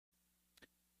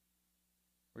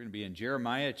We're going to be in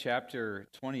Jeremiah chapter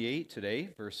 28 today,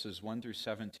 verses 1 through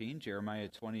 17. Jeremiah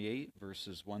 28,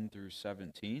 verses 1 through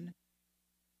 17.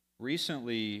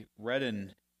 Recently read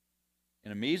an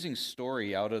amazing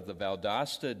story out of the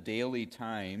Valdosta Daily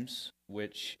Times,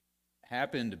 which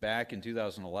happened back in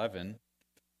 2011.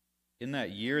 In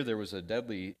that year, there was a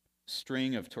deadly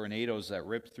string of tornadoes that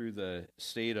ripped through the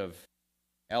state of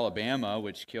Alabama,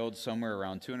 which killed somewhere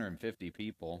around 250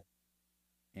 people.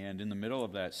 And in the middle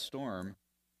of that storm,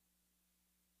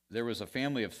 there was a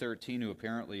family of 13 who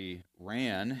apparently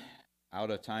ran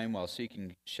out of time while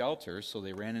seeking shelter, so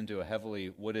they ran into a heavily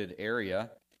wooded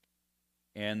area,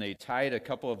 and they tied a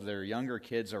couple of their younger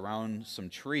kids around some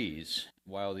trees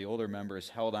while the older members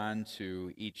held on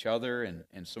to each other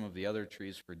and some of the other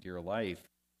trees for dear life.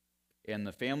 And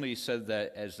the family said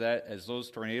that as those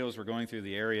tornadoes were going through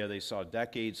the area, they saw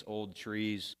decades-old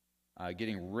trees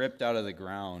getting ripped out of the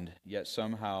ground, yet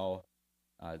somehow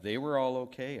they were all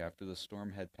okay after the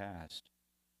storm had passed.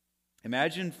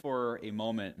 Imagine for a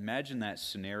moment, imagine that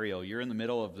scenario. You're in the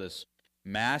middle of this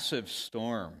massive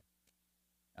storm,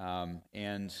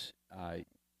 and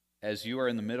as you are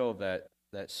in the middle of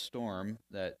that storm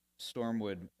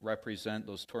would represent,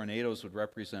 those tornadoes would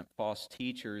represent false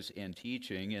teachers and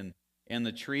teaching, and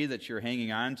the tree that you're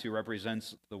hanging on to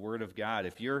represents the Word of God.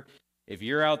 If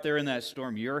you're out there in that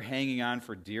storm, you're hanging on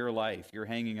for dear life. You're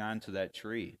hanging on to that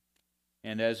tree.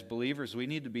 And as believers, we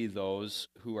need to be those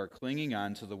who are clinging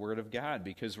on to the Word of God,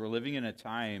 because we're living in a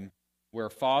time where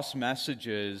false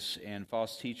messages and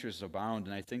false teachers abound.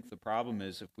 And I think the problem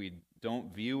is if we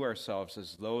don't view ourselves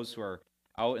as those who are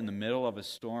out in the middle of a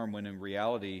storm, when in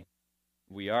reality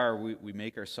we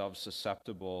make ourselves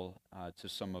susceptible to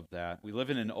some of that. We live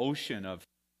in an ocean of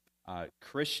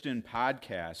Christian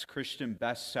podcasts, Christian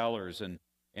bestsellers,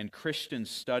 and Christian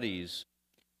studies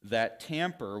that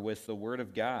tamper with the Word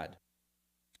of God.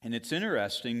 And it's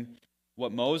interesting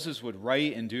what Moses would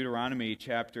write in Deuteronomy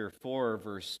chapter 4,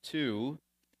 verse 2,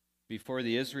 before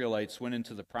the Israelites went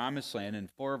into the Promised Land. In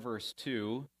 4, verse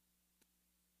 2,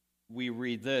 we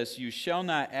read this: "You shall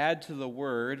not add to the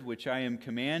word which I am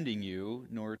commanding you,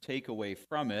 nor take away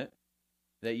from it,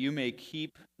 that you may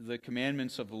keep the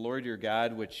commandments of the Lord your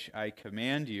God, which I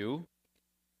command you."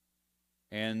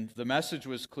 And the message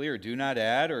was clear: do not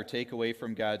add or take away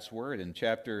from God's word. In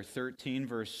chapter 13,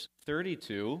 verse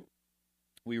 32,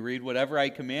 we read, "Whatever I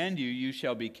command you, you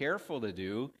shall be careful to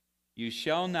do. You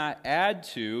shall not add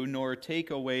to nor take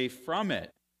away from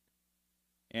it."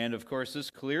 And of course, this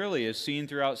clearly is seen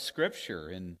throughout Scripture.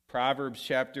 In Proverbs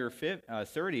chapter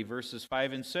 30, verses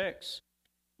 5 and 6,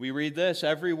 we read this: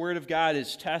 "Every word of God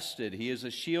is tested. He is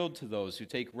a shield to those who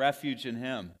take refuge in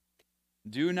him.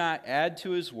 Do not add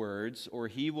to his words, or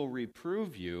he will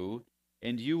reprove you,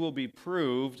 and you will be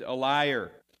proved a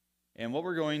liar." And what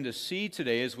we're going to see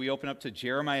today as we open up to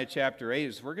Jeremiah chapter 8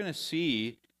 is we're going to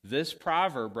see this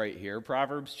proverb right here,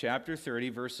 Proverbs chapter 30,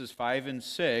 verses 5 and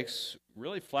 6,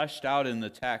 really fleshed out in the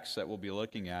text that we'll be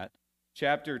looking at.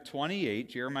 Chapter 28,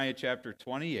 Jeremiah chapter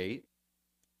 28,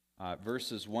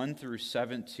 verses 1 through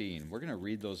 17. We're going to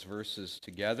read those verses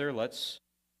together. Let's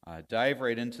dive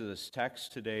right into this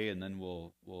text today, and then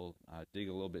we'll dig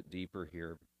a little bit deeper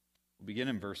here. We'll begin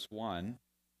in verse 1.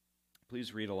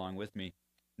 Please read along with me.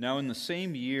 "Now in the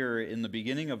same year, in the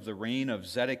beginning of the reign of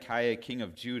Zedekiah king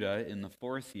of Judah, in the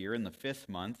 4th year, in the 5th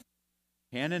month,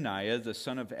 Hananiah the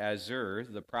son of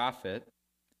Azur, the prophet,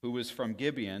 who was from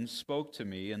Gibeon, spoke to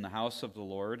me in the house of the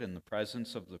Lord in the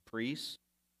presence of the priests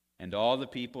and all the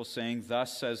people, saying,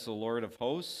 'Thus says the Lord of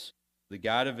hosts, the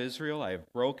God of Israel, I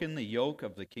have broken the yoke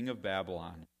of the king of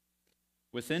Babylon.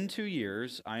 Within 2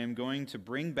 years I am going to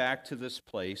bring back to this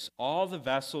place all the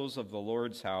vessels of the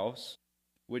Lord's house,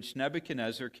 which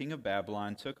Nebuchadnezzar king of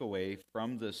Babylon took away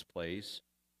from this place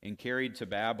and carried to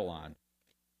Babylon.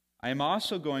 I am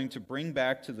also going to bring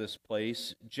back to this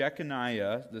place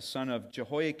Jeconiah the son of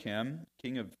Jehoiakim,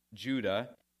 king of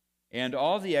Judah, and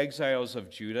all the exiles of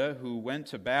Judah who went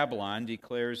to Babylon,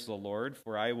 declares the Lord,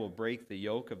 for I will break the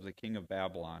yoke of the king of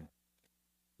Babylon.'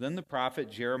 Then the prophet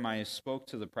Jeremiah spoke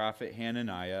to the prophet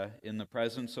Hananiah in the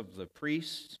presence of the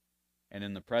priests and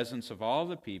in the presence of all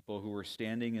the people who were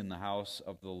standing in the house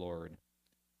of the Lord.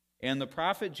 And the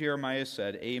prophet Jeremiah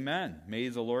said, 'Amen. May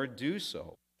the Lord do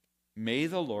so. May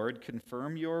the Lord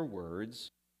confirm your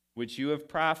words, which you have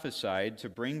prophesied, to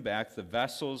bring back the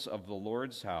vessels of the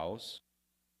Lord's house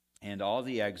and all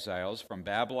the exiles from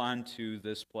Babylon to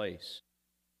this place.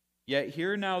 Yet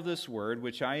hear now this word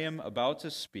which I am about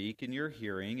to speak in your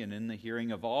hearing and in the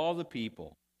hearing of all the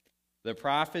people. The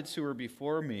prophets who were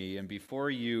before me and before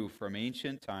you from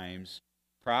ancient times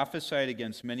prophesied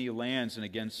against many lands and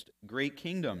against great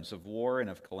kingdoms of war and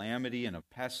of calamity and of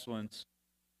pestilence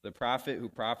the prophet who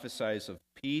prophesies of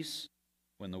peace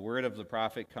when the word of the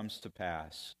prophet comes to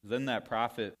pass. Then that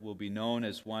prophet will be known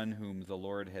as one whom the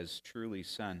Lord has truly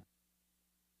sent.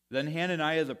 Then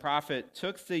Hananiah the prophet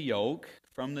took the yoke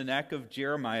from the neck of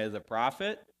Jeremiah the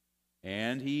prophet,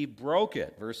 and he broke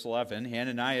it. Verse 11,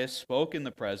 Hananiah spoke in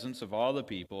the presence of all the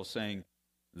people, saying,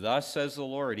 Thus says the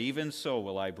Lord, even so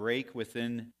will I break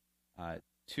within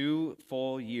 2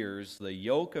 full years the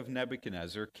yoke of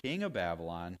Nebuchadnezzar, king of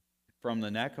Babylon, from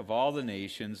the neck of all the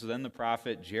nations. Then the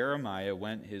prophet Jeremiah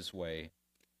went his way.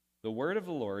 The word of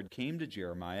the Lord came to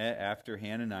Jeremiah after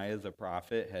Hananiah the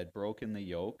prophet had broken the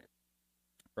yoke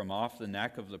from off the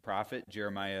neck of the prophet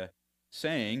Jeremiah,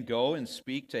 saying, Go and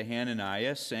speak to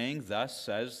Hananiah, saying, Thus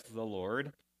says the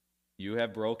Lord, You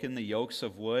have broken the yokes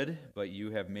of wood, but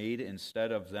you have made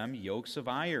instead of them yokes of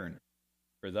iron.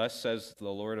 For thus says the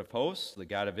Lord of hosts, the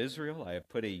God of Israel, I have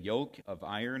put a yoke of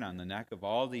iron on the neck of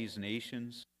all these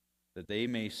nations, that they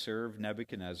may serve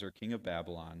Nebuchadnezzar, king of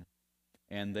Babylon,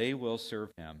 and they will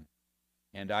serve him.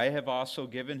 And I have also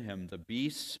given him the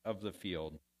beasts of the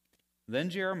field. Then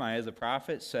Jeremiah the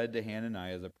prophet said to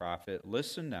Hananiah the prophet,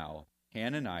 Listen now,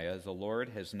 Hananiah, the Lord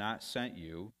has not sent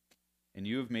you, and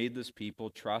you have made this people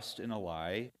trust in a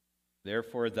lie.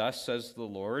 Therefore thus says the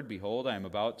Lord, Behold, I am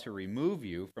about to remove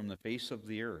you from the face of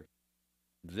the earth.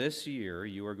 This year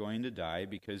you are going to die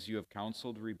because you have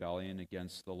counseled rebellion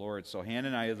against the Lord. So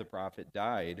Hananiah the prophet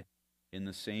died in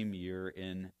the same year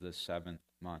in the 7th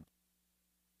month.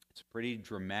 It's a pretty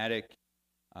dramatic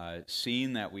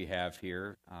scene that we have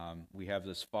here. We have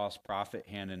this false prophet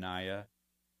Hananiah.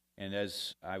 And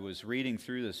as I was reading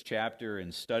through this chapter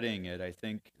and studying it, I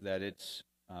think that it's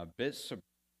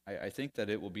I think that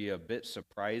it will be a bit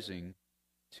surprising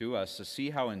to us to see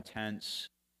how intense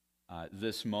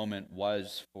this moment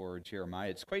was for Jeremiah.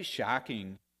 It's quite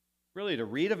shocking, really, to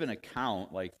read of an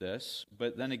account like this,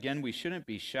 but then again, we shouldn't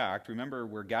be shocked. Remember,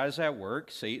 where God is at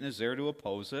work, Satan is there to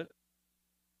oppose it.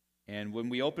 And when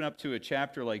we open up to a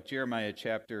chapter like Jeremiah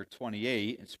chapter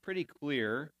 28, it's pretty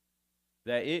clear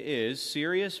that it is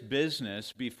serious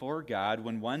business before God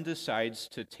when one decides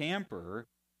to tamper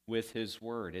with his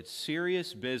word. It's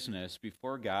serious business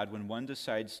before God when one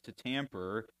decides to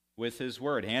tamper with his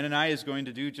word. Hananiah is going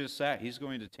to do just that. He's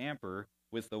going to tamper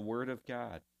with the word of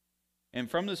God. And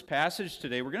from this passage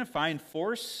today, we're going to find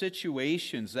 4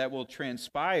 situations that will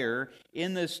transpire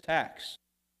in this text.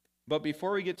 But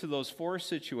before we get to those 4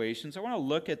 situations, I want to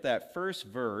look at that first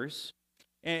verse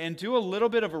and do a little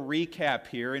bit of a recap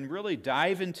here and really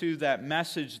dive into that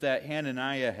message that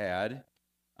Hananiah had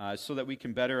so that we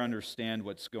can better understand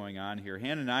what's going on here.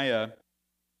 Hananiah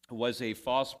was a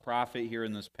false prophet here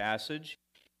in this passage.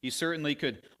 He certainly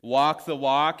could walk the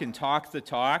walk and talk the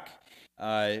talk,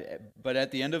 but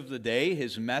at the end of the day,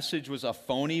 his message was a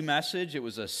phony message. It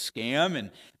was a scam,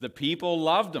 and the people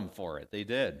loved him for it. They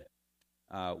did.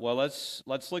 Well, let's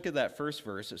look at that first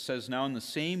verse. It says, Now in the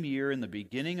same year, in the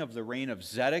beginning of the reign of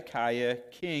Zedekiah,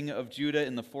 king of Judah,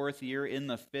 in the 4th year, in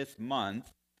the 5th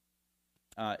month.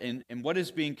 And what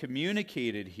is being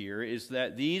communicated here is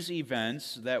that these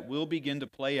events that will begin to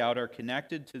play out are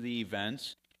connected to the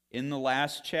events in the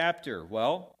last chapter.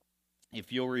 Well,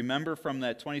 if you'll remember from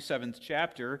that 27th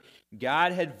chapter,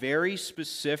 God had had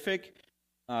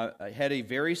a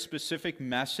very specific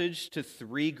message to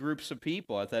 3 groups of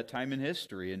people at that time in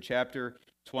history. In chapter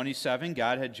 27,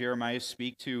 God had Jeremiah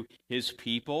speak to his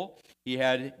people. He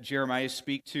had Jeremiah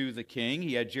speak to the king.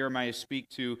 He had Jeremiah speak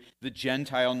to the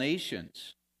Gentile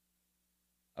nations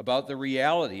about the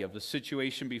reality of the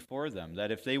situation before them, that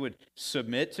if they would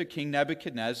submit to King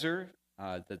Nebuchadnezzar,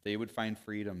 that they would find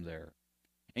freedom there.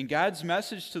 And God's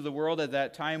message to the world at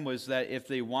that time was that if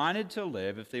they wanted to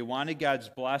live, if they wanted God's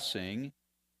blessing,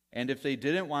 and if they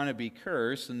didn't want to be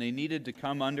cursed, then they needed to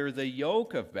come under the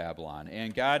yoke of Babylon.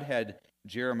 And God had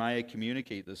Jeremiah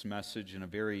communicate this message in a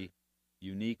very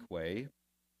unique way.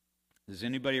 Does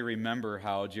anybody remember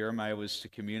how Jeremiah was to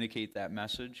communicate that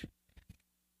message?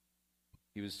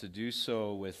 He was to do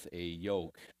so with a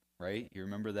yoke, right? You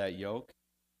remember that yoke?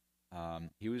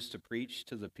 He was to preach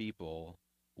to the people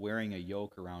wearing a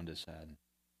yoke around his head.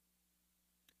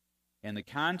 And the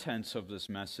contents of this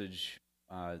message,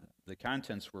 the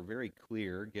contents were very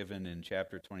clear, given in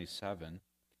chapter 27.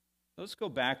 Let's go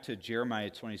back to Jeremiah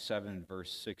 27,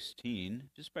 verse 16,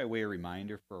 just by way of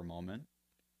reminder for a moment.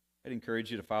 I'd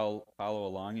encourage you to follow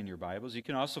along in your Bibles. You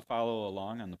can also follow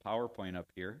along on the PowerPoint up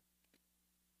here.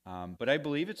 But I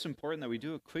believe it's important that we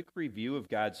do a quick review of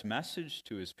God's message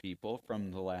to his people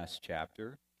from the last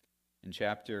chapter. In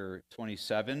chapter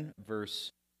 27,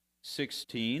 verse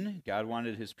 16, God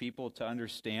wanted his people to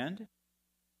understand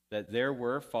that there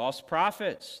were false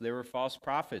prophets. There were false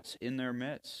prophets in their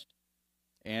midst.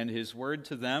 And his word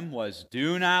to them was,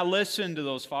 do not listen to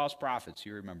those false prophets.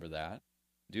 You remember that.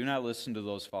 Do not listen to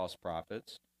those false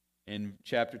prophets. In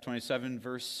chapter 27,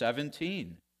 verse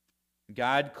 17,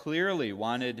 God clearly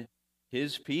wanted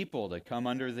his people to come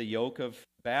under the yoke of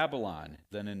Babylon.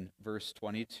 Then in verse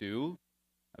 22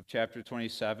 of chapter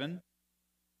 27,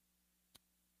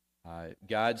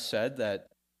 God said that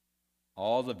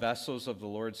all the vessels of the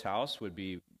Lord's house would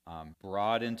be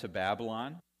brought into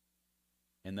Babylon.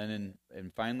 And then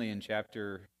finally in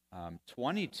chapter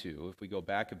 22, if we go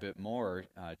back a bit more,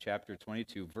 chapter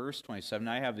 22, verse 27,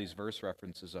 I have these verse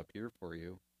references up here for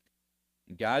you.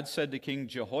 God said to King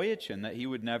Jehoiachin that he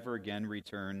would never again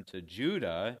return to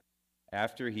Judah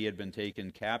after he had been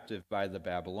taken captive by the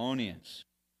Babylonians.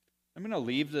 I'm going to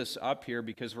leave this up here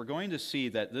because we're going to see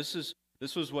that this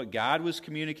was what God was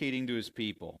communicating to his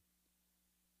people.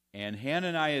 And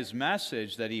Hananiah's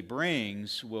message that he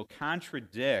brings will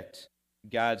contradict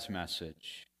God's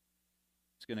message.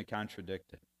 It's going to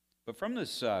contradict it. But from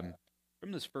this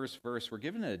first verse, we're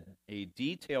given a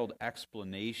detailed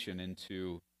explanation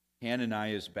into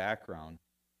Hananiah's background.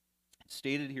 It's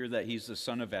stated here that he's the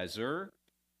son of Azur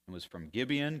and was from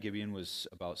Gibeon. Gibeon was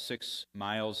about 6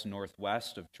 miles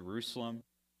northwest of Jerusalem.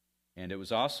 And it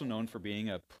was also known for being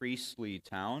a priestly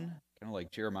town, kind of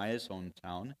like Jeremiah's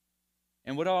hometown.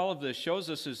 And what all of this shows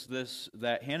us is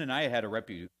that Hananiah had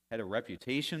a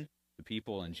reputation. The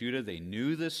people in Judah, they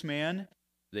knew this man.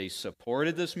 They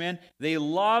supported this man. They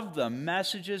loved the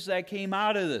messages that came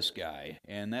out of this guy.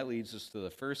 And that leads us to the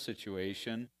first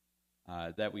situation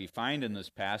that we find in this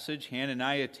passage.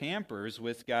 Hananiah tampers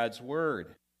with God's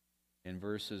word in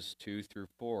verses 2 through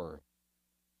 4.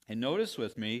 And notice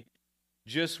with me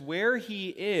just where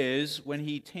he is when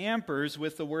he tampers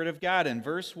with the word of God. In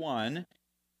verse 1,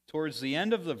 towards the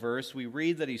end of the verse, we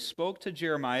read that he spoke to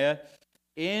Jeremiah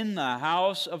in the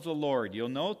house of the Lord. You'll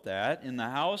note that, in the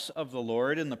house of the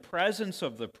Lord, in the presence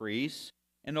of the priests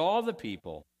and all the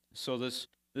people. So this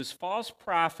false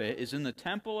prophet is in the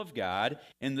temple of God,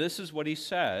 and this is what he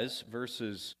says,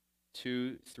 verses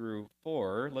 2 through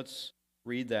 4. Let's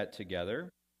read that together.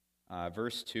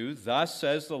 Verse 2, thus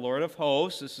says the Lord of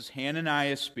hosts, this is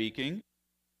Hananiah speaking,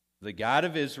 the God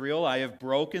of Israel, I have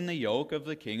broken the yoke of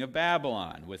the king of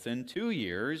Babylon. Within 2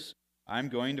 years, I'm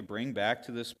going to bring back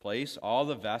to this place all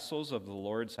the vessels of the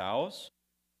Lord's house,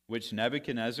 which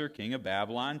Nebuchadnezzar, king of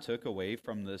Babylon, took away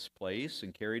from this place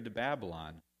and carried to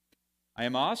Babylon. I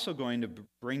am also going to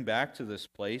bring back to this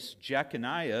place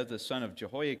Jeconiah, the son of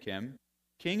Jehoiakim,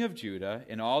 king of Judah,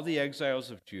 and all the exiles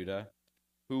of Judah,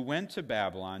 who went to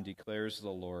Babylon, declares the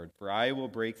Lord, for I will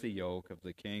break the yoke of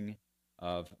the king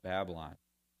of Babylon.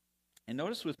 And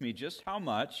notice with me just how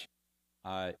much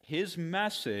his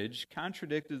message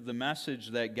contradicted the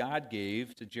message that God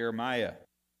gave to Jeremiah.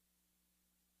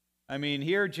 I mean,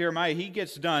 here Jeremiah, he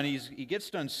gets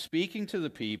done speaking to the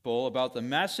people about the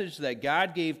message that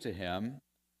God gave to him,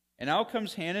 and out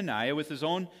comes Hananiah with his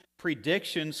own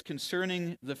predictions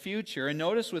concerning the future. And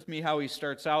notice with me how he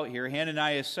starts out here.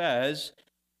 Hananiah says,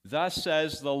 thus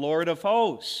says the Lord of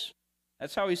hosts.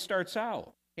 That's how he starts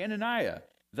out. Hananiah,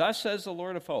 thus says the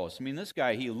Lord of hosts. I mean, this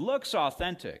guy, he looks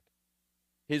authentic.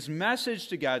 His message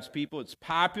to God's people, it's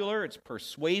popular, it's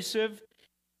persuasive.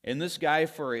 And this guy,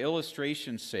 for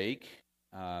illustration's sake,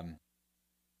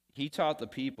 he taught the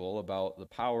people about the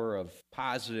power of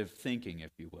positive thinking,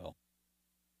 if you will.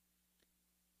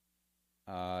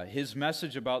 His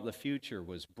message about the future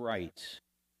was bright.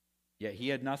 Yet he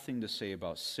had nothing to say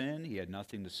about sin. He had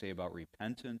nothing to say about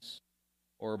repentance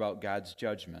or about God's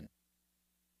judgment.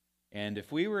 And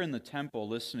if we were in the temple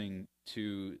listening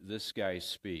to this guy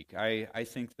speak, I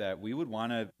think that we would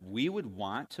want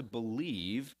to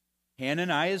believe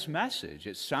Hananiah's message.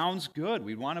 It sounds good.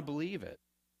 We'd want to believe it.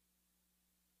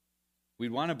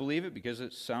 We'd want to believe it because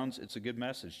it's a good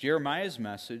message. Jeremiah's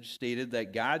message stated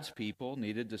that God's people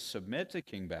needed to submit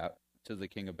to the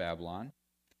king of Babylon.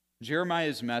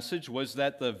 Jeremiah's message was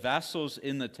that the vessels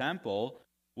in the temple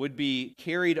would be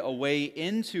carried away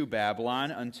into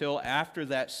Babylon until after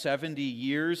that 70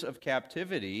 years of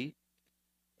captivity,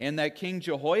 and that King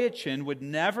Jehoiachin would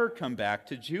never come back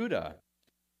to Judah.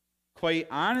 Quite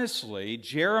honestly,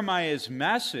 Jeremiah's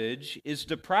message is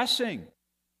depressing.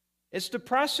 It's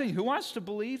depressing. Who wants to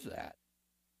believe that?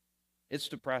 It's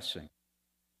depressing.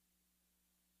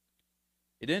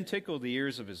 It didn't tickle the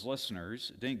ears of his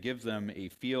listeners. It didn't give them a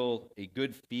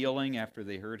good feeling after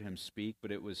they heard him speak,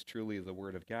 but it was truly the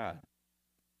Word of God.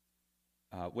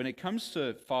 When it comes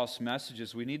to false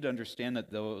messages, we need to understand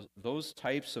that those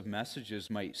types of messages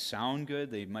might sound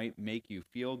good. They might make you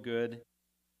feel good.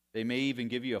 They may even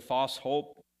give you a false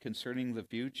hope concerning the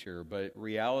future. But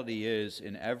reality is,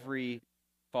 in every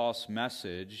false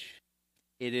message,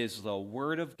 it is the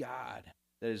Word of God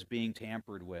that is being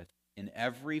tampered with. In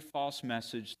every false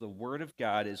message, the Word of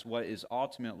God is what is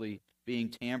ultimately being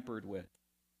tampered with.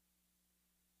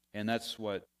 And that's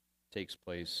what takes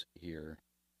place here.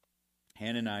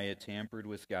 Hananiah tampered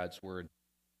with God's Word.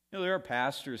 You know, there are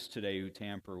pastors today who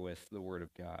tamper with the Word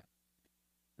of God.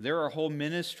 There are whole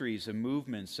ministries and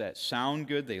movements that sound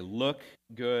good, they look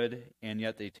good, and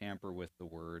yet they tamper with the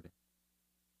Word.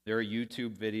 There are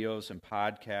YouTube videos and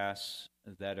podcasts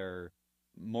that are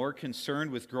more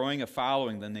concerned with growing a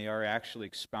following than they are actually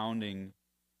expounding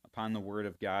upon the Word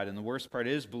of God. And the worst part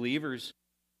is believers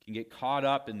can get caught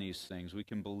up in these things. We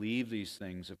can believe these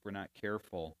things if we're not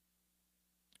careful.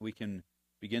 We can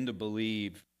begin to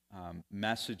believe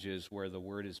messages where the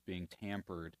Word is being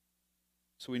tampered.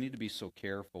 So we need to be so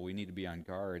careful. We need to be on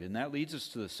guard. And that leads us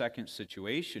to the second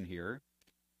situation here.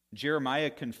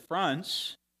 Jeremiah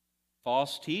confronts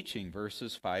false teaching,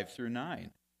 verses 5 through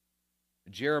 9.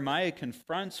 Jeremiah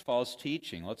confronts false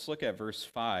teaching. Let's look at verse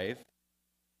 5.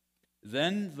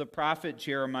 Then the prophet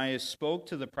Jeremiah spoke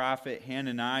to the prophet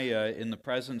Hananiah in the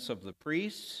presence of the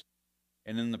priests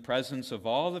and in the presence of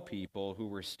all the people who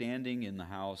were standing in the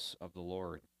house of the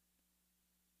Lord.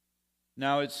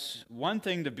 Now, it's one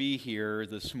thing to be here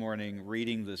this morning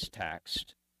reading this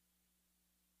text,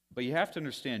 but you have to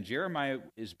understand, Jeremiah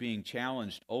is being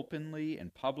challenged openly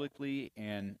and publicly,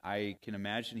 and I can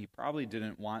imagine he probably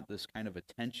didn't want this kind of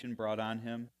attention brought on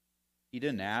him. He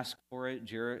didn't ask for it.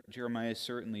 Jeremiah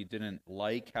certainly didn't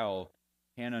like how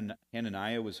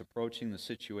Hananiah was approaching the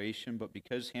situation, but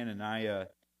because Hananiah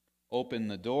opened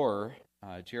the door,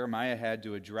 Jeremiah had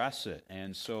to address it,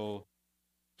 and so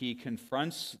he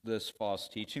confronts this false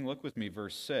teaching. Look with me,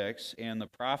 verse 6. And the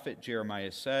prophet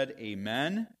Jeremiah said,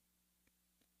 Amen.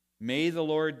 May the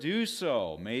Lord do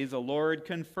so. May the Lord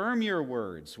confirm your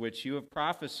words, which you have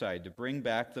prophesied, to bring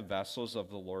back the vessels of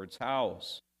the Lord's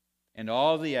house and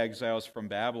all the exiles from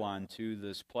Babylon to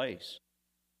this place.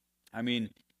 I mean,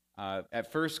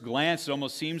 at first glance, it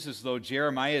almost seems as though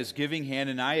Jeremiah is giving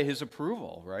Hananiah his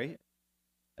approval, right?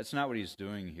 That's not what he's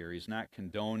doing here. He's not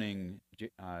condoning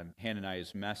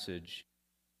Hananiah's message.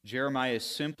 Jeremiah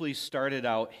simply started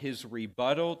out his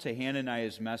rebuttal to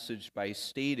Hananiah's message by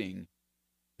stating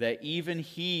that even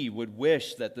he would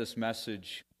wish that this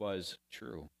message was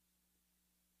true.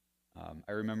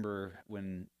 I remember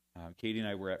when Katie and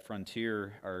I were at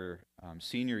Frontier, our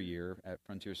senior year at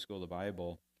Frontier School of the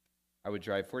Bible, I would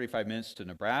drive 45 minutes to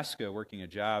Nebraska working a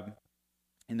job.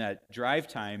 In that drive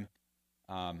time,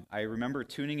 I remember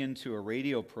tuning into a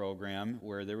radio program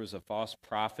where there was a false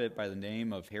prophet by the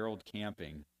name of Harold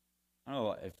Camping. I don't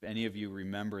know if any of you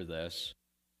remember this,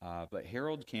 but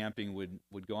Harold Camping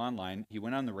would go online. He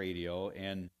went on the radio,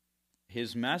 and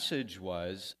his message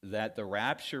was that the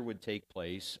rapture would take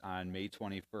place on May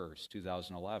 21st,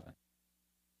 2011.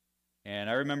 And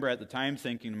I remember at the time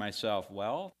thinking to myself,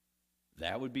 well,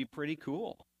 that would be pretty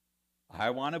cool. I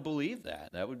want to believe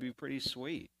that. That would be pretty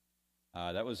sweet.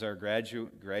 That was our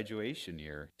graduation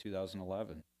year,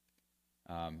 2011.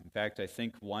 In fact, I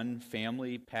think one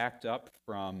family packed up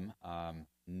from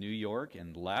New York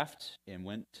and left and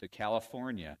went to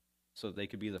California so that they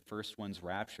could be the first ones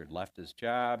raptured. Left his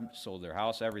job, sold their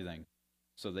house, everything,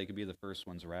 so they could be the first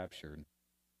ones raptured.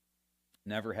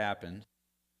 Never happened.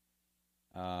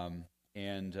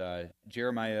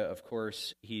 Jeremiah, of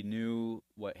course, he knew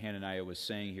what Hananiah was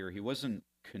saying here. He wasn't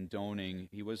condoning,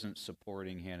 he wasn't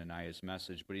supporting Hananiah's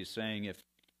message, but he's saying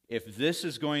if this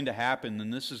is going to happen,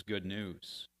 then this is good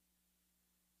news.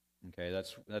 Okay,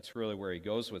 that's really where he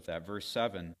goes with that. Verse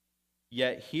 7,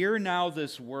 Yet hear now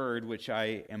this word which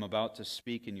I am about to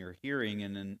speak in your hearing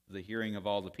and in the hearing of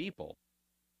all the people.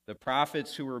 The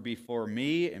prophets who were before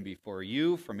me and before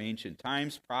you from ancient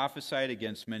times prophesied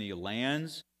against many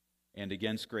lands and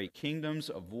against great kingdoms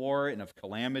of war and of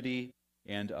calamity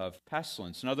and of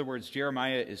pestilence. In other words,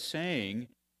 Jeremiah is saying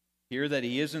here that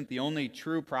he isn't the only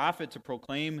true prophet to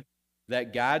proclaim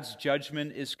that God's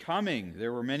judgment is coming.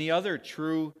 There were many other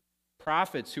true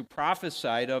prophets who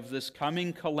prophesied of this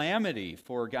coming calamity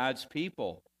for God's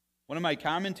people. One of my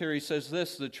commentaries says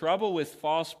this: the trouble with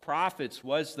false prophets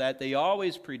was that they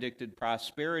always predicted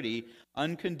prosperity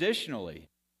unconditionally.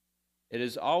 It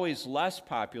is always less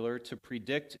popular to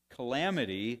predict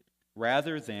calamity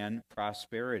rather than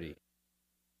prosperity.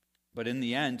 But in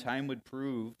the end, time would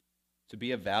prove to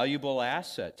be a valuable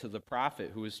asset to the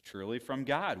prophet who is truly from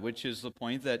God, which is the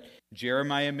point that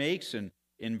Jeremiah makes in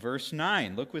verse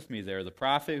 9. Look with me there. The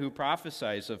prophet who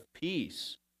prophesies of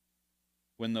peace.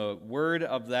 When the word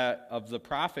of the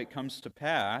prophet comes to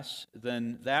pass,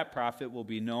 then that prophet will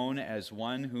be known as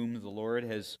one whom the Lord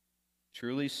has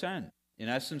truly sent. In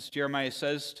essence, Jeremiah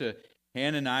says to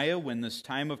Hananiah, when this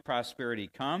time of prosperity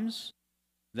comes,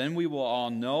 then we will all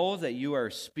know that you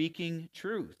are speaking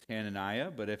truth,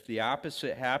 Hananiah. But if the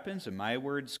opposite happens and my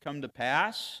words come to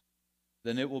pass,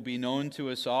 then it will be known to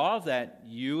us all that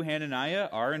you, Hananiah,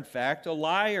 are in fact a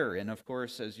liar. And of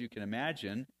course, as you can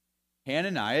imagine,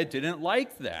 Hananiah didn't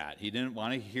like that. He didn't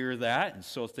want to hear that, and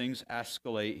so things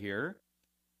escalate here.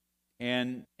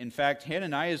 And in fact,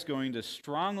 Hananiah is going to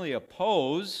strongly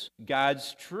oppose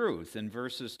God's truth in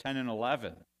verses 10 and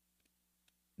 11.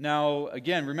 Now,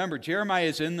 again, remember, Jeremiah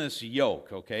is in this yoke,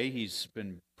 okay? He's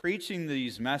been preaching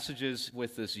these messages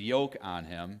with this yoke on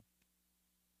him.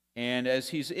 And as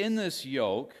he's in this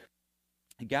yoke,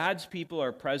 God's people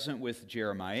are present with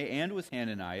Jeremiah and with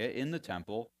Hananiah in the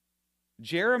temple.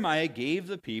 Jeremiah gave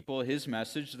the people his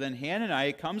message. Then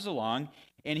Hananiah comes along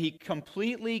and he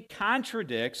completely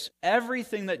contradicts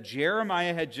everything that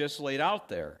Jeremiah had just laid out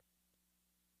there.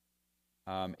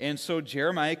 And so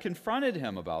Jeremiah confronted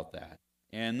him about that.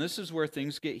 And this is where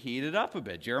things get heated up a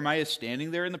bit. Jeremiah is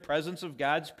standing there in the presence of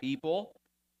God's people,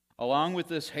 along with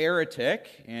this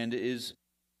heretic, and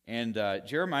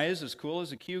Jeremiah is as cool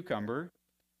as a cucumber.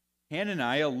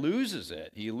 Hananiah loses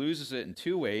it. He loses it in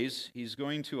two ways. He's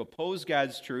going to oppose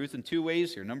God's truth in two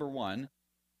ways here. Number one,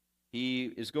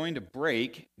 he is going to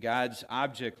break God's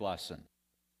object lesson.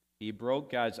 He broke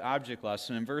God's object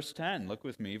lesson in verse 10. Look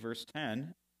with me, verse 10.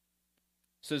 It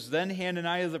says, Then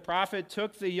Hananiah the prophet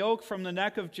took the yoke from the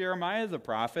neck of Jeremiah the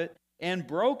prophet and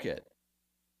broke it.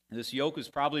 This yoke was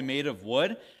probably made of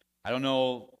wood. I don't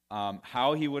know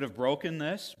how he would have broken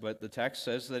this, but the text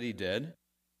says that he did.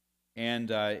 And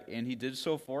he did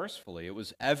so forcefully. It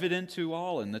was evident to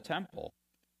all in the temple.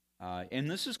 And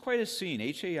this is quite a scene.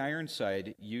 H.A.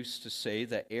 Ironside used to say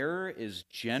that error is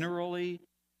generally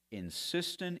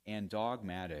insistent and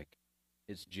dogmatic.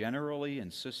 It's generally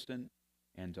insistent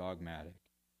and dogmatic.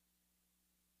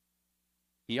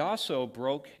 He also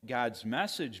broke God's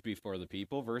message before the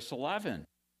people, verse 11.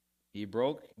 He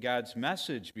broke God's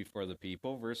message before the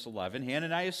people, verse 11.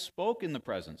 Hananiah spoke in the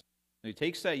presence. He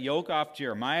takes that yoke off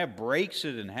Jeremiah, breaks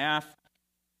it in half,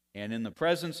 and in the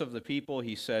presence of the people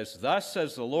he says, Thus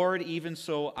says the Lord, even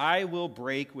so I will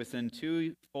break within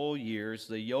 2 full years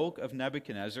the yoke of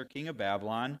Nebuchadnezzar, king of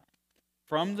Babylon,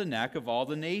 from the neck of all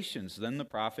the nations. Then the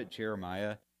prophet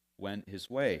Jeremiah went his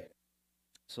way.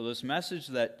 So this message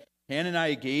that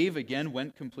Hananiah gave, again,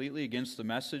 went completely against the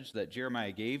message that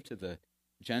Jeremiah gave to the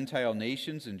Gentile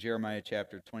nations in Jeremiah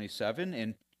chapter 27,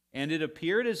 and it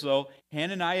appeared as though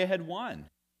Hananiah had won.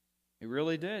 It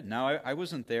really did. Now, I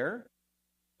wasn't there,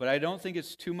 but I don't think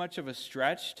it's too much of a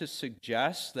stretch to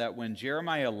suggest that when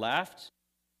Jeremiah left,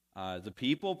 the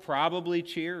people probably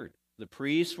cheered. The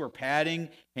priests were patting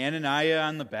Hananiah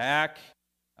on the back.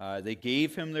 They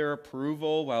gave him their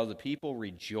approval while the people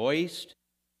rejoiced.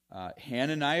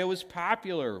 Hananiah was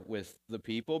popular with the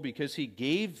people because he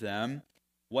gave them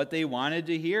what they wanted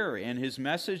to hear. And his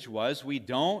message was, we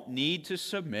don't need to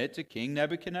submit to King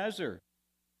Nebuchadnezzar.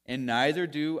 And neither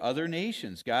do other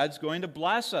nations. God's going to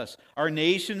bless us. Our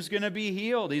nation's going to be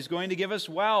healed. He's going to give us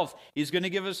wealth. He's going to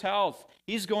give us health.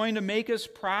 He's going to make us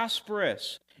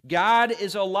prosperous. God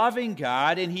is a loving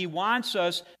God, and He wants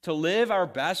us to live our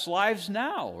best lives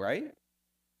now, right?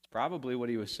 It's probably what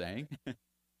he was saying.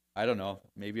 I don't know.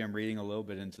 Maybe I'm reading a little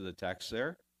bit into the text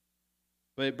there.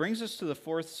 But it brings us to the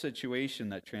fourth situation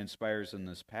that transpires in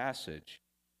this passage.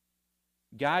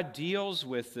 God deals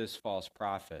with this false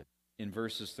prophet in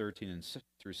verses 13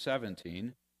 through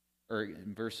 17, or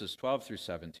in verses 12 through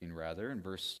 17, rather. In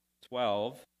verse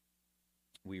 12,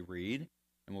 we read,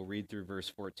 and we'll read through verse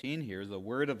 14 here, the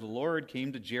word of the Lord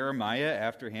came to Jeremiah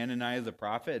after Hananiah the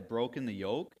prophet had broken the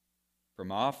yoke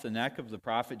from off the neck of the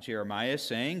prophet Jeremiah,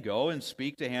 saying, Go and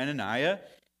speak to Hananiah,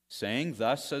 saying,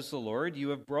 Thus says the Lord, you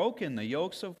have broken the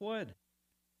yokes of wood,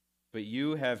 but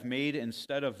you have made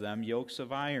instead of them yokes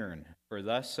of iron. For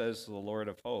thus says the Lord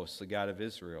of hosts, the God of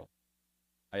Israel,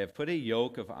 I have put a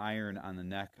yoke of iron on the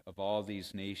neck of all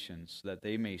these nations, that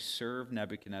they may serve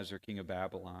Nebuchadnezzar, king of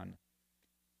Babylon,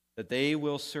 that they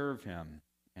will serve him,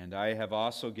 and I have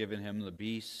also given him the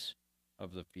beasts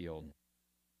of the field.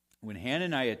 When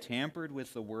Hananiah tampered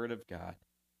with the word of God,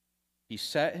 he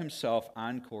set himself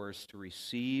on course to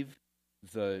receive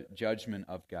the judgment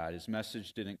of God. His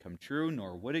message didn't come true,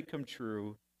 nor would it come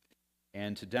true.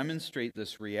 And to demonstrate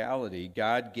this reality,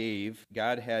 God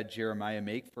had Jeremiah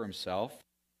make for himself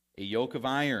a yoke of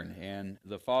iron. And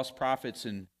the false prophets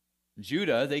in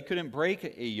Judah, they couldn't break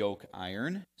a yoke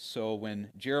iron. So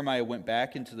when Jeremiah went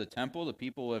back into the temple, the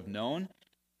people have known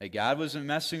that God wasn't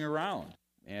messing around.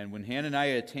 And when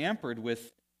Hananiah tampered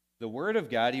with the word of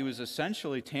God, he was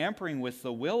essentially tampering with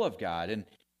the will of God.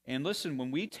 And listen,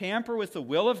 when we tamper with the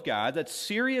will of God, that's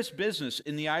serious business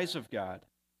in the eyes of God.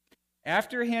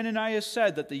 After Hananiah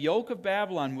said that the yoke of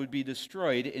Babylon would be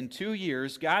destroyed in 2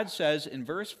 years, God says in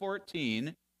verse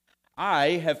 14, I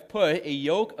have put a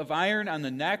yoke of iron on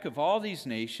the neck of all these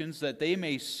nations that they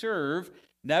may serve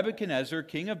Nebuchadnezzar,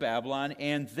 king of Babylon,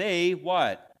 and they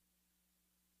what?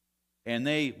 And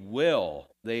they will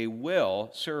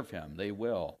serve him. They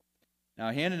will.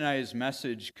 Now, Hananiah's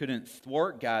message couldn't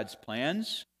thwart God's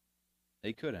plans.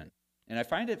 They couldn't. And I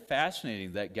find it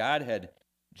fascinating that God had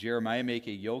Jeremiah make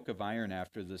a yoke of iron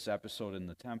after this episode in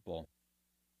the temple.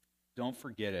 Don't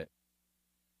forget it.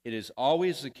 It is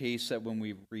always the case that when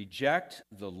we reject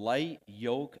the light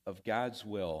yoke of God's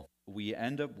will, we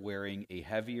end up wearing a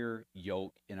heavier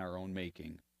yoke in our own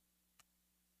making.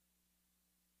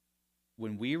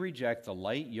 When we reject the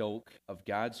light yoke of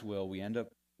God's will, we end up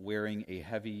wearing a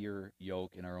heavier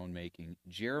yoke in our own making.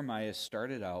 Jeremiah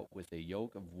started out with a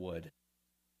yoke of wood.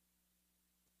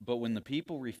 But when the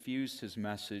people refused his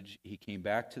message, he came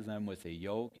back to them with a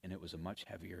yoke, and it was a much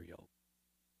heavier yoke.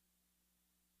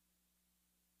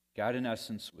 God, in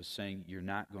essence, was saying, you're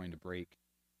not going to break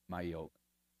my yoke.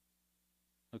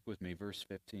 Look with me, verse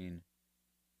 15.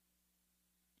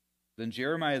 Then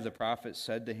Jeremiah the prophet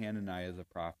said to Hananiah the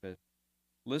prophet,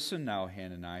 listen now,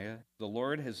 Hananiah, the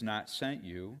Lord has not sent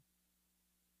you,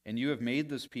 and you have made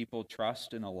this people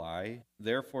trust in a lie.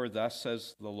 Therefore, thus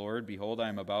says the Lord, behold, I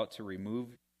am about to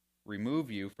remove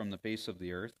you from the face of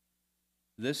the earth.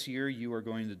 This year you are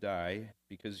going to die,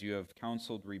 because you have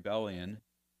counseled rebellion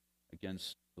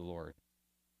against the Lord.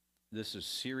 This is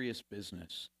serious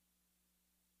business.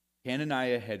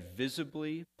 Hananiah had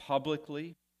visibly,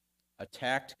 publicly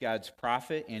attacked God's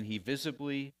prophet, and he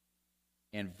visibly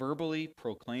and verbally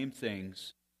proclaimed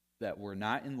things that were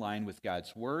not in line with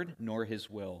God's word nor his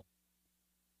will.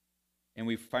 And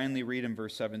we finally read in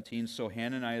verse 17, so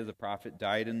Hananiah the prophet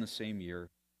died in the same year,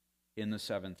 in the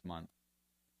 7th month.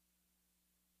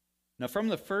 Now from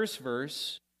the first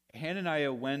verse,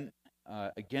 Hananiah went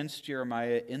against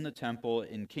Jeremiah in the temple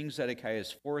in King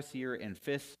Zedekiah's 4th year and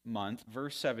 5th month.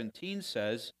 Verse 17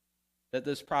 says that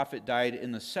this prophet died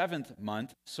in the 7th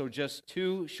month, so just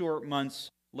 2 short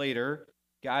months later,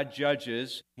 God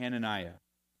judges Hananiah.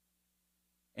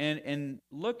 And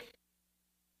look,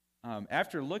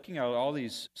 after looking at all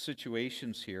these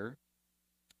situations here,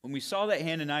 when we saw that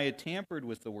Hananiah tampered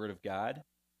with the word of God,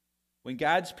 when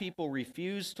God's people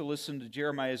refused to listen to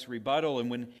Jeremiah's rebuttal, and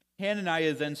when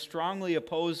Hananiah then strongly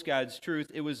opposed God's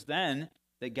truth, it was then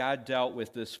that God dealt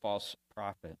with this false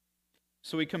prophet.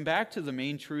 So we come back to the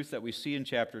main truth that we see in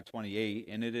chapter 28,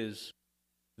 and it is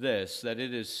this, that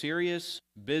it is serious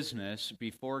business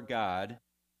before God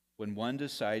when one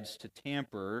decides to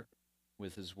tamper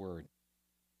with his word.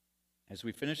 As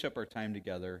we finish up our time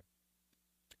together,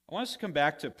 I want us to come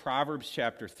back to Proverbs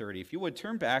chapter 30. If you would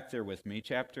turn back there with me,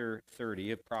 chapter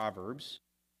 30 of Proverbs.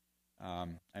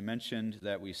 I mentioned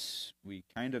that we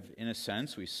kind of, in a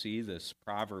sense, we see this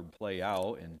proverb play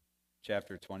out in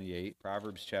chapter 28.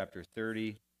 Proverbs chapter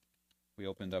 30. We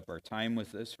opened up our time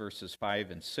with this, verses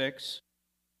 5 and 6.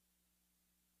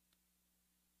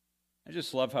 I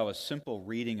just love how a simple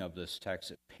reading of this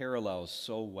text, it parallels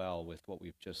so well with what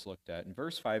we've just looked at. In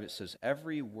verse 5, it says,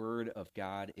 every word of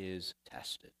God is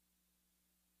tested.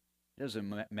 It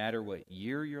doesn't matter what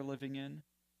year you're living in.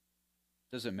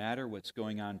 It doesn't matter what's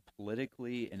going on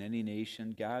politically in any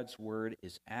nation. God's word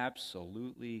is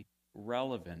absolutely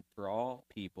relevant for all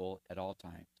people at all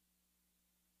times.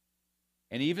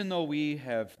 And even though we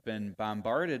have been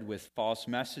bombarded with false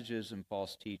messages and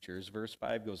false teachers, verse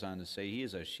 5 goes on to say, he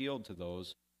is a shield to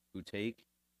those who take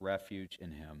refuge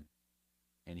in him.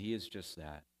 And he is just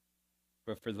that.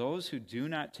 But for those who do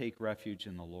not take refuge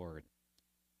in the Lord,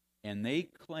 and they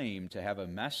claim to have a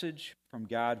message from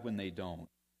God when they don't,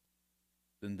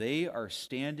 then they are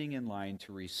standing in line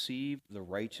to receive the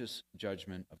righteous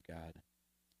judgment of God.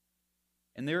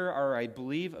 And there are, I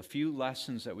believe, a few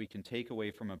lessons that we can take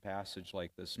away from a passage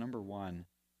like this. Number one,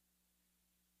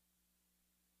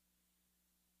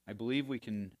 I believe we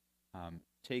can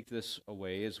take this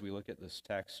away as we look at this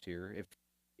text here.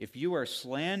 If you are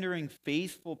slandering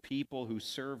faithful people who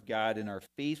serve God and are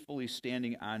faithfully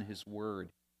standing on his word,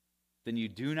 then you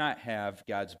do not have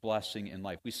God's blessing in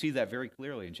life. We see that very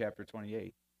clearly in chapter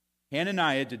 28.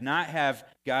 Hananiah did not have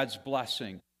God's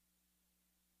blessing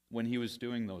when he was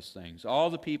doing those things.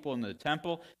 All the people in the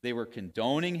temple, they were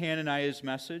condoning Hananiah's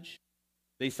message.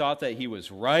 They thought that he was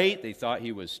right. They thought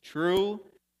he was true.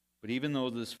 But even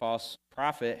though this false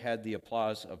prophet had the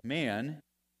applause of man,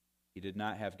 he did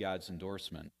not have God's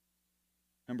endorsement.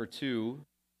 Number two,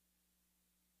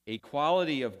 A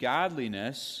quality of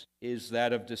godliness is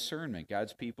that of discernment.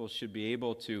 God's people should be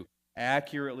able to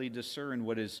accurately discern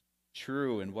what is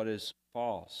true and what is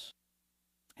false.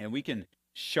 And we can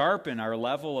sharpen our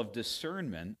level of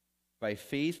discernment by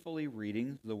faithfully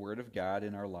reading the Word of God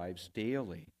in our lives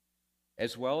daily,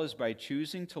 as well as by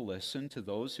choosing to listen to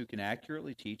those who can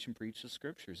accurately teach and preach the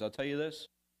Scriptures. I'll tell you this,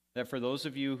 that for those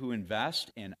of you who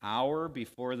invest an hour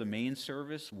before the main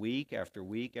service, week after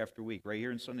week after week, right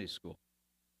here in Sunday school,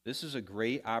 this is a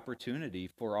great opportunity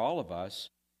for all of us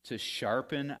to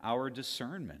sharpen our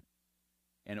discernment.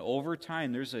 And over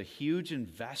time, there's a huge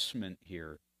investment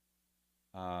here.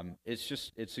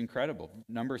 It's incredible.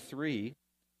 Number 3,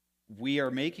 we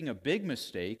are making a big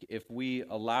mistake if we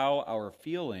allow our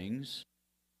feelings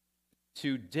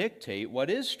to dictate what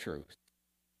is truth.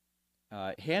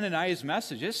 Hananiah's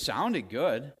message, it sounded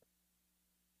good.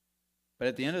 But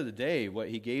at the end of the day, what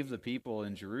he gave the people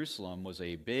in Jerusalem was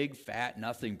a big, fat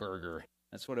nothing burger.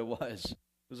 That's what it was. It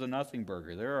was a nothing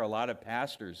burger. There are a lot of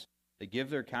pastors that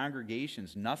give their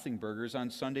congregations nothing burgers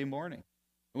on Sunday morning.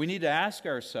 We need to ask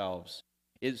ourselves,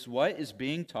 is what is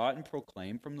being taught and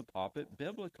proclaimed from the pulpit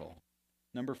biblical?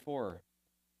 Number 4,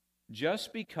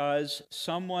 just because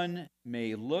someone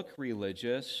may look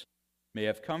religious, may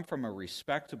have come from a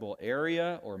respectable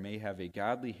area, or may have a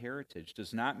godly heritage,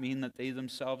 does not mean that they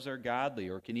themselves are godly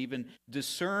or can even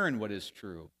discern what is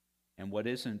true and what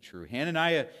isn't true.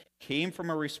 Hananiah came from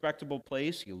a respectable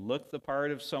place. He looked the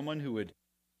part of someone who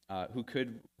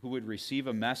would receive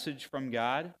a message from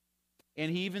God,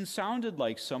 and he even sounded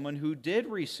like someone who did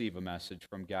receive a message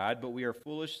from God, but we are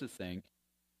foolish to think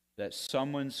that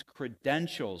someone's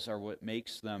credentials are what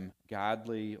makes them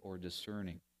godly or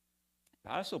discerning.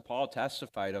 Apostle Paul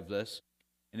testified of this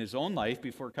in his own life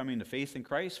before coming to faith in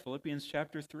Christ, Philippians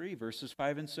chapter 3, verses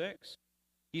 5 and 6.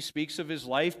 He speaks of his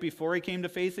life before he came to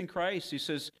faith in Christ. He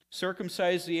says,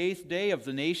 circumcised the 8th day of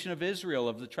the nation of Israel,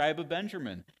 of the tribe of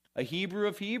Benjamin, a Hebrew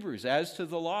of Hebrews, as to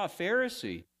the law, a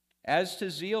Pharisee, as to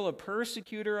zeal, a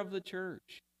persecutor of the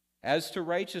church, as to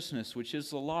righteousness, which is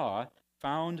the law,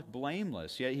 found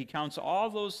blameless. Yet he counts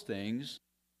all those things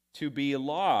to be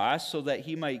lost so that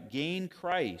he might gain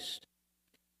Christ.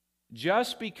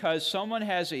 Just because someone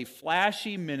has a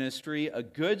flashy ministry, a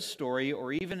good story,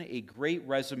 or even a great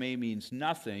resume means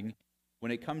nothing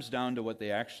when it comes down to what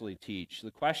they actually teach.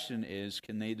 The question is,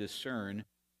 can they discern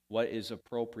what is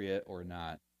appropriate or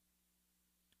not?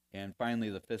 And finally,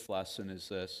 the 5th lesson is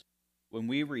this. When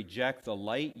we reject the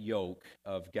light yoke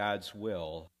of God's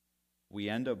will, we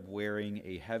end up wearing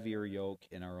a heavier yoke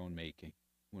in our own making.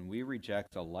 When we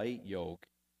reject the light yoke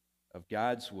of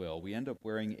God's will, we end up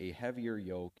wearing a heavier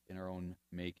yoke in our own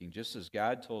making. Just as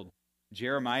God told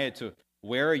Jeremiah to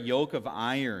wear a yoke of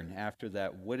iron after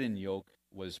that wooden yoke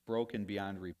was broken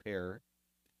beyond repair,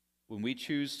 when we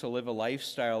choose to live a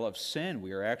lifestyle of sin,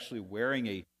 we are actually wearing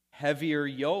a heavier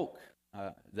yoke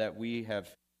that we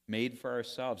have made for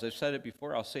ourselves. I've said it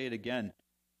before, I'll say it again.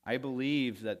 I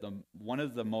believe that one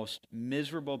of the most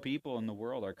miserable people in the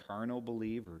world are carnal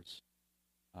believers,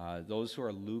 those who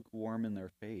are lukewarm in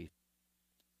their faith.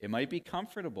 It might be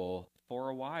comfortable for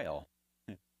a while.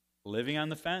 Living on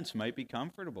the fence might be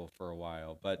comfortable for a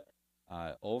while, but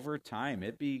over time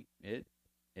it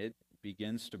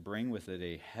begins to bring with it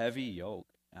a heavy yoke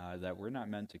that we're not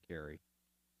meant to carry.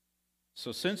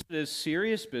 So since it is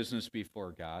serious business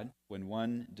before God, when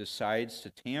one decides to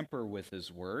tamper with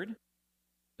His Word,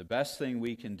 the best thing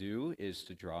we can do is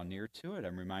to draw near to it.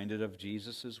 I'm reminded of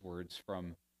Jesus' words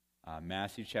from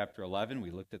Matthew chapter 11.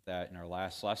 We looked at that in our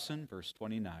last lesson, verse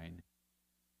 29,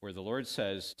 where the Lord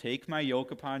says, "Take my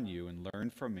yoke upon you and learn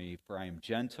from me, for I am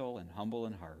gentle and humble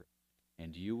in heart,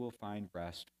 and you will find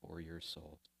rest for your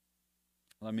souls."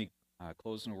 Let me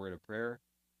close in a word of prayer,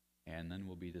 and then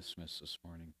we'll be dismissed this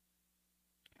morning.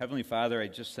 Heavenly Father, I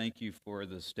just thank you for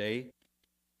this day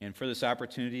and for this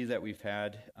opportunity that we've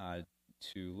had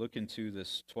to look into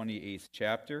this 28th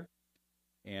chapter.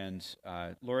 And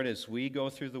Lord, as we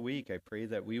go through the week, I pray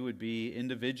that we would be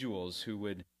individuals who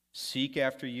would seek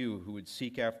after you, who would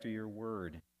seek after your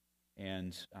word,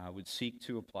 and would seek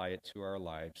to apply it to our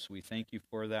lives. We thank you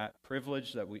for that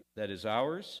privilege that is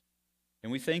ours,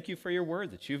 and we thank you for your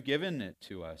word, that you've given it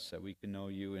to us, that we can know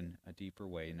you in a deeper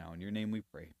way. Now, in your name we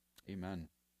pray. Amen.